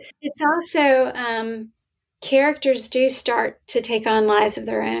 But it's also, characters do start to take on lives of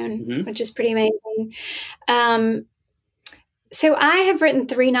their own, which is pretty amazing. So I have written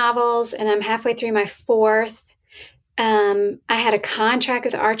 3 novels, and I'm halfway through my 4th. I had a contract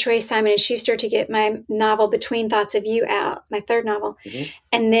with Archway Simon & Schuster to get my novel Between Thoughts of You out, my 3rd novel.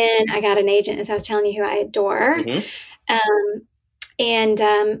 And then I got an agent, as I was telling you, who I adore.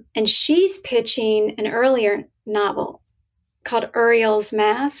 And she's pitching an earlier novel called Uriel's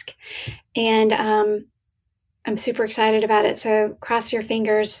Mask. And I'm super excited about it. So cross your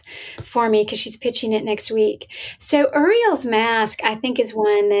fingers for me, because she's pitching it next week. So Uriel's Mask, I think, is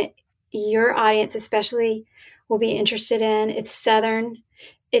one that your audience especially will be interested in. It's Southern.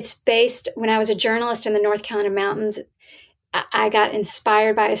 It's based, when I was a journalist in the North Carolina mountains, I got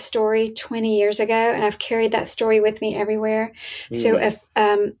inspired by a story 20 years ago, and I've carried that story with me everywhere. So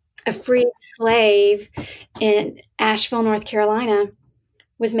a freed slave in Asheville, North Carolina,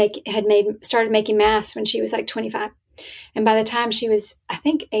 started making masks when she was like 25. And by the time she was, I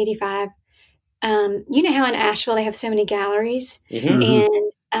think, 85, you know how in Asheville they have so many galleries?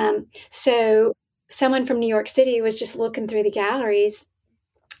 And so someone from New York City was just looking through the galleries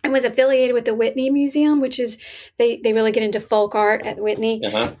and was affiliated with the Whitney Museum, which is, they really get into folk art at Whitney.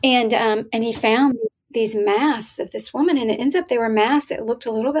 And he found these masks of this woman, and it ends up they were masks that looked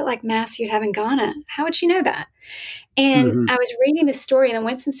a little bit like masks you'd have in Ghana. How would she know that? And I was reading this story in the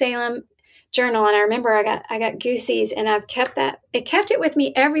Winston-Salem Journal, and I remember I got goosies, and I've kept that. It kept it with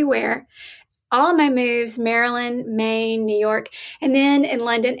me everywhere. All of my moves, Maryland, Maine, New York, and then in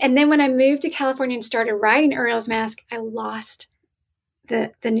London. And then when I moved to California and started writing Uriel's Mask, I lost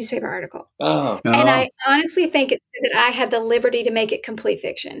the newspaper article. And I honestly think it's that I had the liberty to make it complete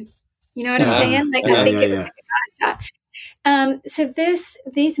fiction. You know what I'm saying? Like, I think it was like a gotcha. So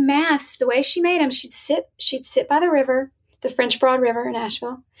these masks, the way she made them, she'd sit by the river, the French Broad River in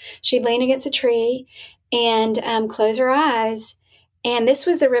Asheville. She'd lean against a tree and close her eyes. And this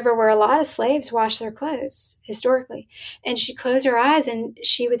was the river where a lot of slaves washed their clothes historically. And she'd close her eyes and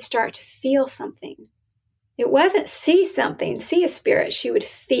she would start to feel something. It wasn't see something, see a spirit. She would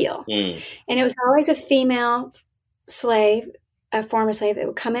feel. And it was always a female slave, a former slave, that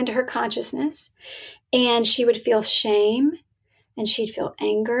would come into her consciousness. And she would feel shame, and she'd feel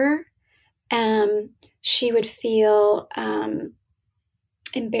anger. She would feel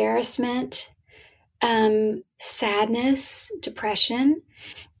embarrassment, sadness, depression.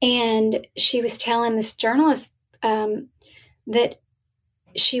 And she was telling this journalist that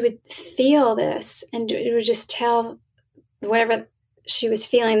she would feel this, and it would just tell whatever she was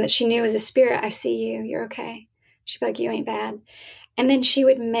feeling that she knew was a spirit. I see you. You're okay. She'd be like, you ain't bad. And then she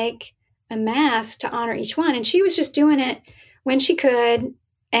would make a mask to honor each one. And she was just doing it when she could.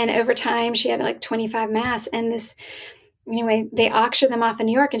 And over time, she had like 25 masks. And anyway, they auctioned them off in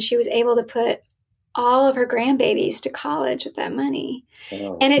New York, and she was able to put all of her grandbabies to college with that money.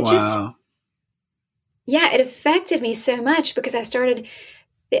 Oh, and it it affected me so much, because I started,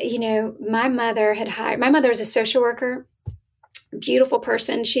 my mother was a social worker, beautiful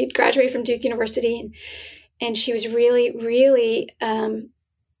person. She'd graduated from Duke University, and she was really, really,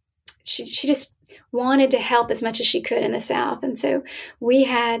 she just wanted to help as much as she could in the South. And so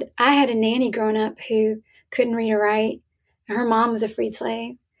I had a nanny growing up who couldn't read or write. Her mom was a freed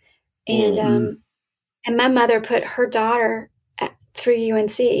slave. And, and my mother put her daughter through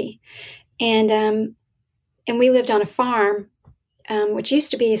UNC, and we lived on a farm, which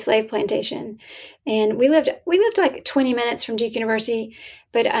used to be a slave plantation. And we lived like 20 minutes from Duke University,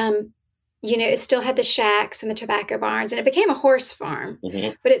 but, it still had the shacks and the tobacco barns, and it became a horse farm.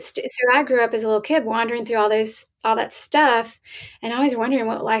 But so I grew up as a little kid wandering through all that stuff, and always wondering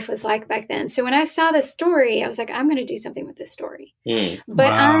what life was like back then. So when I saw this story, I was like, I'm going to do something with this story.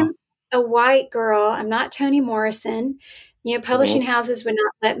 But I'm a white girl. I'm not Toni Morrison. Publishing houses would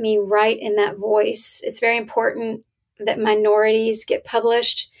not let me write in that voice. It's very important that minorities get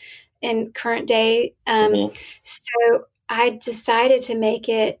published in current day. So I decided to make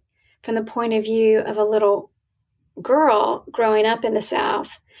it from the point of view of a little girl growing up in the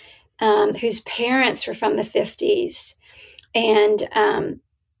South, whose parents were from the 50s. And,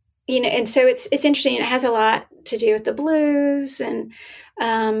 and so it's interesting. It has a lot to do with the blues, and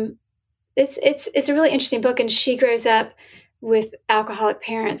it's a really interesting book. And she grows up with alcoholic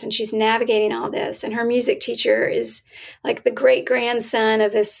parents, and she's navigating all this. And her music teacher is like the great grandson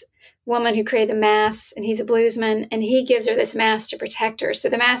of this woman who created the Mass, and he's a bluesman, and he gives her this Mass to protect her. So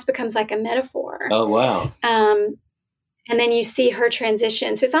the Mass becomes like a metaphor. Oh, wow. And then you see her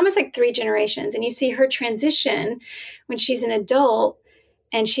transition. So it's almost like 3 generations, and you see her transition when she's an adult,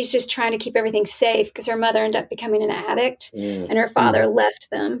 and she's just trying to keep everything safe because her mother ended up becoming an addict, and her father left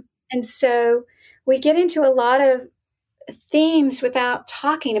them. And so we get into a lot of themes without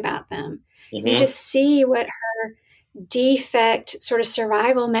talking about them. You just see what her defect sort of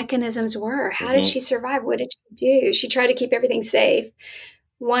survival mechanisms were. How did she survive? What did she do? She tried to keep everything safe.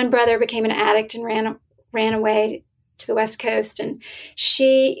 One brother became an addict and ran away to the West Coast, and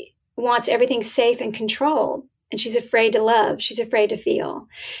she wants everything safe and controlled, and she's afraid to love. She's afraid to feel.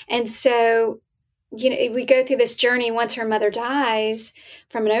 And so, we go through this journey. Once her mother dies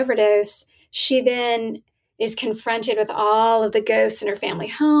from an overdose, she then is confronted with all of the ghosts in her family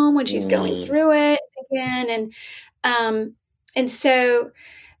home when she's going through it again. And so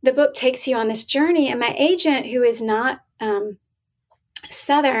the book takes you on this journey. And my agent, who is not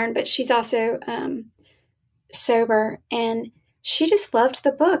Southern, but she's also sober, and she just loved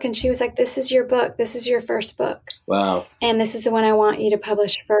the book. And she was like, this is your book. This is your first book. Wow. And this is the one I want you to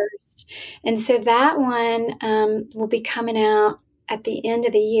publish first. And so that one will be coming out at the end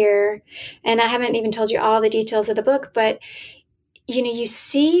of the year. And I haven't even told you all the details of the book, but, you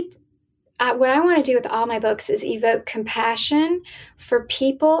see, what I want to do with all my books is evoke compassion for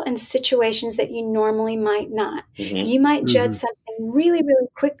people and situations that you normally might not. You might judge something really, really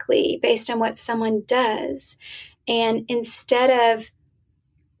quickly based on what someone does. And instead of,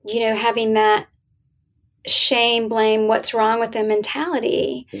 having that shame, blame, what's wrong with them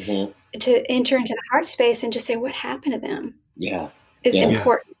mentality, to enter into the heart space and just say, what happened to them? Is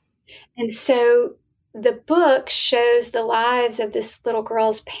important. And so the book shows the lives of this little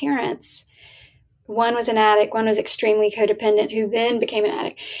girl's parents. One was an addict, one was extremely codependent, who then became an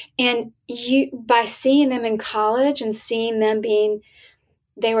addict. And by seeing them in college and seeing them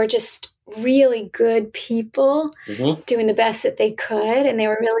they were just really good people, doing the best that they could. And they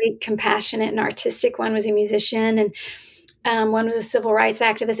were really compassionate and artistic. One was a musician, and one was a civil rights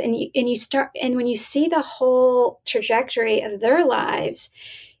activist. And when you see the whole trajectory of their lives,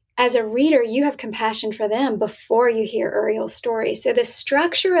 as a reader, you have compassion for them before you hear Uriel's story. So the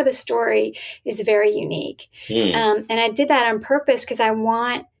structure of the story is very unique. And I did that on purpose because I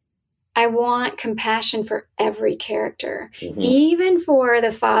want compassion for every character, even for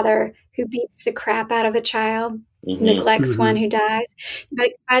the father who beats the crap out of a child, neglects one who dies.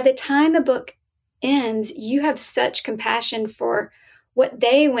 But by the time the book ends, you have such compassion for what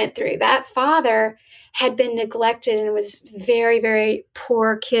they went through. That father had been neglected and was very, very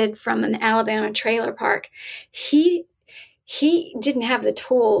poor kid from an Alabama trailer park. He didn't have the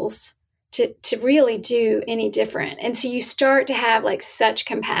tools to really do any different. And so you start to have like such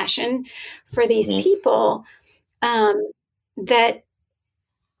compassion for these people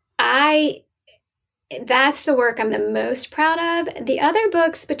that's the work I'm the most proud of. The other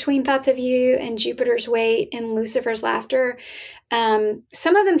books, Between Thoughts of You and Jupiter's Weight and Lucifer's Laughter,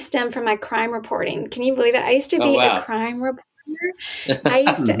 some of them stem from my crime reporting. Can you believe it? I used to be a crime reporter. I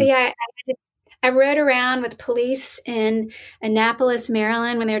used to, I rode around with police in Annapolis,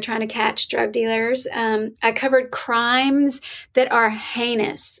 Maryland, when they were trying to catch drug dealers. I covered crimes that are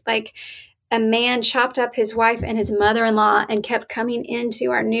heinous, like a man chopped up his wife and his mother-in-law and kept coming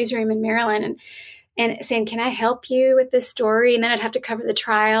into our newsroom in Maryland and saying, "Can I help you with this story?" And then I'd have to cover the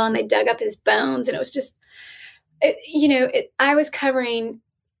trial, and they dug up his bones. And it was just, I was covering,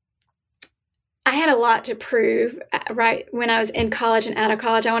 I had a lot to prove, right? When I was in college and out of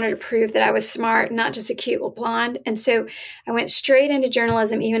college, I wanted to prove that I was smart, not just a cute little blonde. And so I went straight into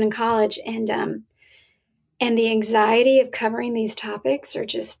journalism, even in college. And the anxiety of covering these topics are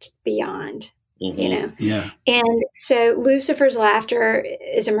just beyond, Yeah. And so Lucifer's Laughter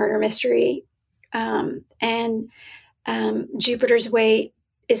is a murder mystery. And Jupiter's Weight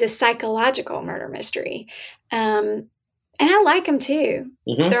is a psychological murder mystery. And I like them too.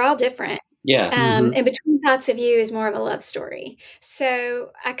 They're all different. Yeah. And Between Thoughts of You is more of a love story.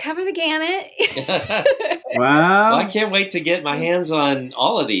 So I cover the gamut. Wow. Well, I can't wait to get my hands on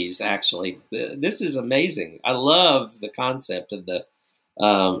all of these, actually. This is amazing. I love the concept of the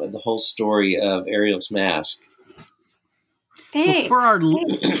whole story of Ariel's Mask. Thanks. Well,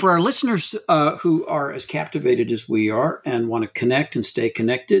 for our listeners who are as captivated as we are and want to connect and stay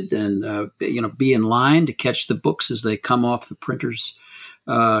connected and be in line to catch the books as they come off the printer's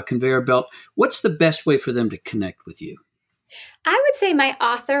conveyor belt, what's the best way for them to connect with you? I would say my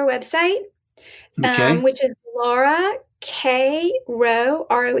author website, which is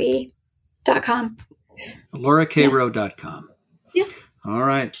LauraKRoe.com. LauraKRoe.com. Yeah. All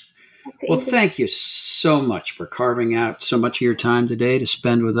right. Well, thank you so much for carving out so much of your time today to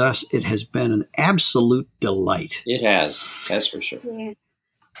spend with us. It has been an absolute delight. It has. That's for sure. Yeah.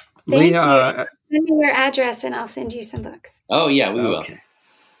 Thank you. Send me your address and I'll send you some books. Oh, yeah, we will.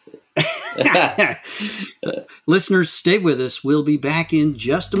 Listeners, stay with us. We'll be back in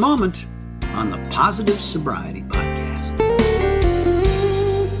just a moment on the Positive Sobriety Podcast.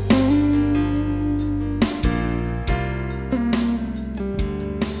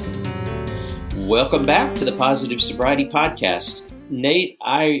 Welcome back to the Positive Sobriety Podcast. Nate,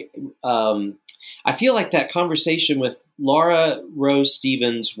 I feel like that conversation with Laura Rose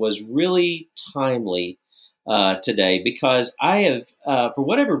Stevens was really timely today because I have, for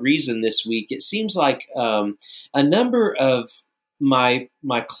whatever reason this week, it seems like a number of my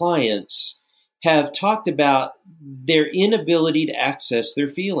clients have talked about their inability to access their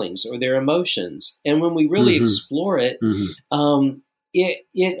feelings or their emotions. And when we really explore it,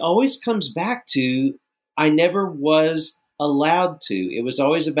 it always comes back to, I never was allowed to. It was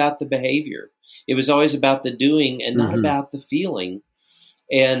always about the behavior. It was always about the doing and not about the feeling.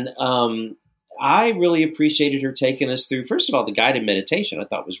 And I really appreciated her taking us through, first of all, the guided meditation I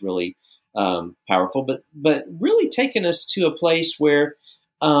thought was really powerful, but really taking us to a place where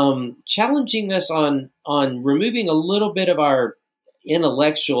challenging us on removing a little bit of our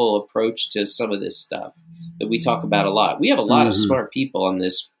intellectual approach to some of this stuff that we talk about a lot. We have a lot of smart people on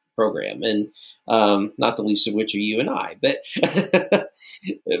this program, and not the least of which are you and I. But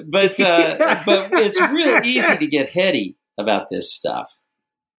but it's real easy to get heady about this stuff.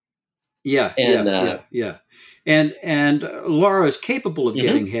 Yeah, And Laura is capable of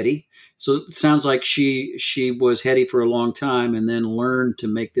getting heady. So it sounds like she was heady for a long time and then learned to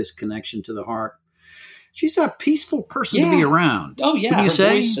make this connection to the heart. She's a peaceful person to be around. Oh, yeah. Her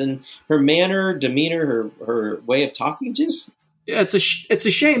voice and her manner, demeanor, her way of talking, just... Yeah, it's a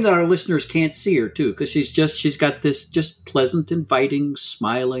shame that our listeners can't see her, too, because she's got this just pleasant, inviting,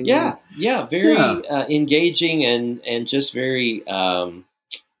 smiling. Very engaging and just very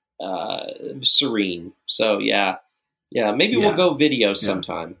serene. So, maybe we'll go video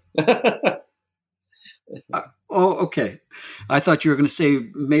sometime. Oh, okay. I thought you were going to say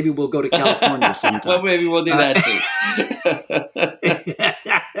maybe we'll go to California sometime. Well, maybe we'll do that too.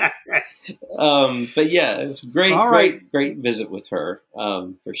 But yeah, it's great visit with her,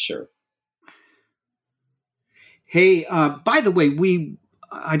 for sure. Hey, by the way,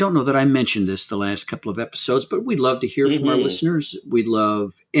 I don't know that I mentioned this the last couple of episodes, but we'd love to hear from our listeners. We'd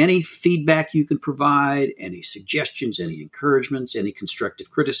love any feedback you can provide, any suggestions, any encouragements, any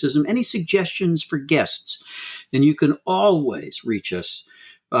constructive criticism, any suggestions for guests. And you can always reach us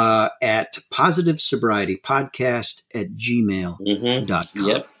at positivesobrietypodcast@gmail.com.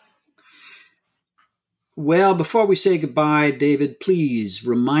 Yep. Well, before we say goodbye, David, please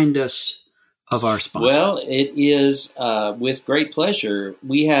remind us of our sponsor. Well, it is with great pleasure.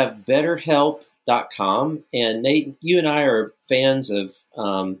 We have BetterHelp.com, and Nate, you and I are fans of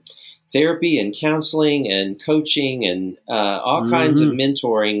therapy and counseling and coaching and all kinds of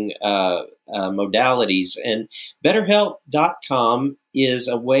mentoring modalities. And BetterHelp.com is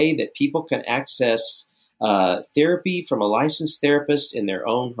a way that people can access therapy from a licensed therapist in their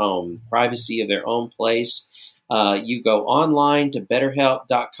own home, privacy of their own place. You go online to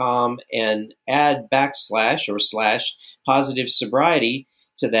BetterHelp.com and add / positive sobriety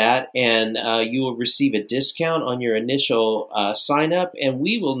to that, and you will receive a discount on your initial sign up, and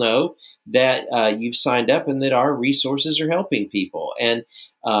we will know that you've signed up and that our resources are helping people. And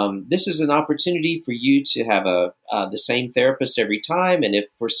this is an opportunity for you to have the same therapist every time, and if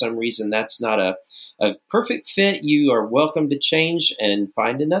for some reason that's not a perfect fit, you are welcome to change and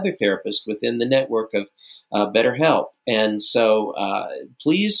find another therapist within the network of BetterHelp. And so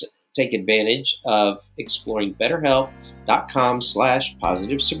please take advantage of exploring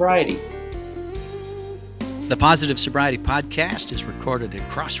BetterHelp.com/positive sobriety. The Positive Sobriety Podcast is recorded at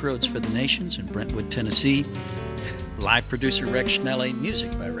Crossroads for the Nations in Brentwood, Tennessee. Live producer Rex Schnelly,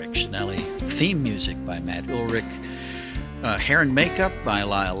 music by Rex Schnelly, theme music by Matt Ulrich, hair and makeup by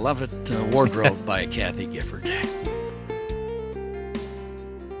Lyle Lovett, wardrobe by Kathy Gifford.